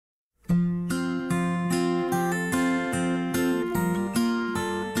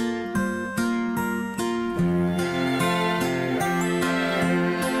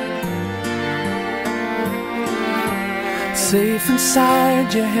Safe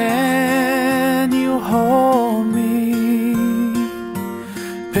inside your hand, you hold me.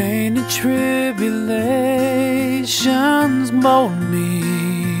 Pain and tribulations mold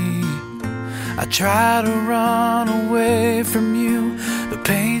me. I try to run away from you, the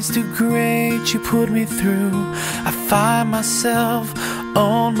pain's too great, you put me through. I find myself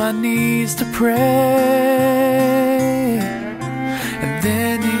on my knees to pray, and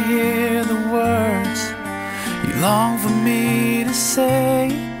then you hear the words you long for me to say.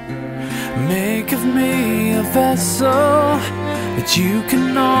 Make of me a vessel that you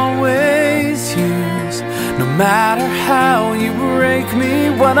can always use. No matter how you break me,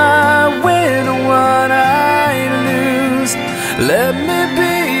 what I win or what I lose, let me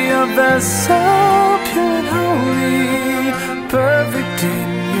be a vessel, pure and holy, perfect in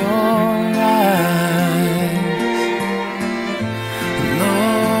your eyes.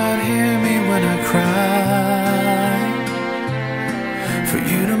 Lord, hear me when I cry, for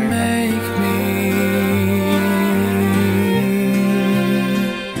you to make me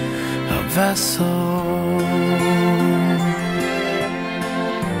a vessel.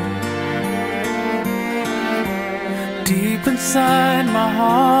 Deep inside my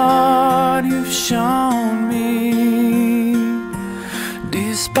heart you've shown me,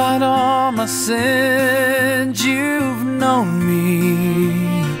 despite all my sins you've known me.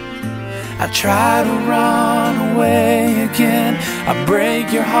 I try to run away again, I break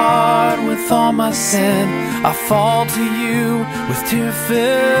your heart with all my sin. I fall to you with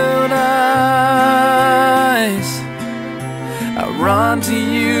tear-filled eyes. I run to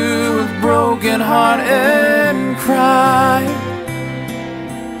you with broken heart and cry.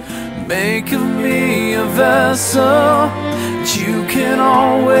 Make of me a vessel that you can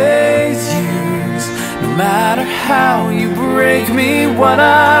always use. No matter how you break me, what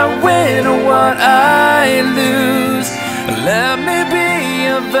I win or what I lose, let me be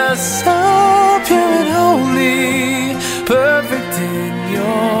a vessel, pure and holy, perfect in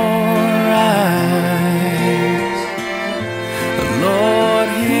your eyes. Lord,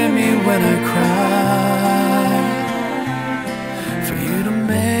 hear me when I cry, for you to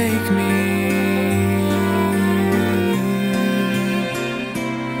make me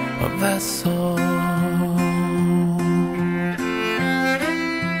a vessel.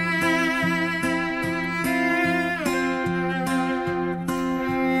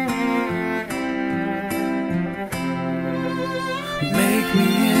 Make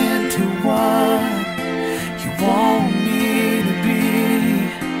me into what you want me to be.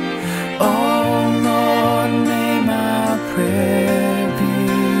 Oh Lord, may my prayer be,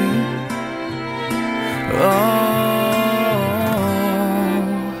 oh,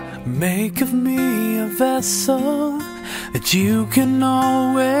 make of me a vessel that you can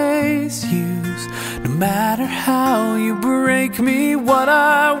always use. No matter how you break me, what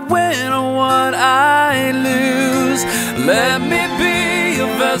I win or what I lose, let me be a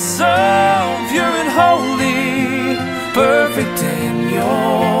vessel, pure and holy, perfect in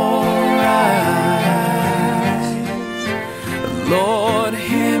your eyes. Lord,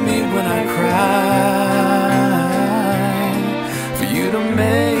 hear me when I cry, for you to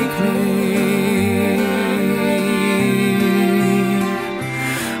make me,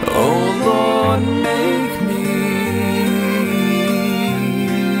 oh Lord, make me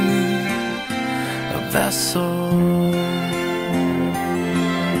a vessel.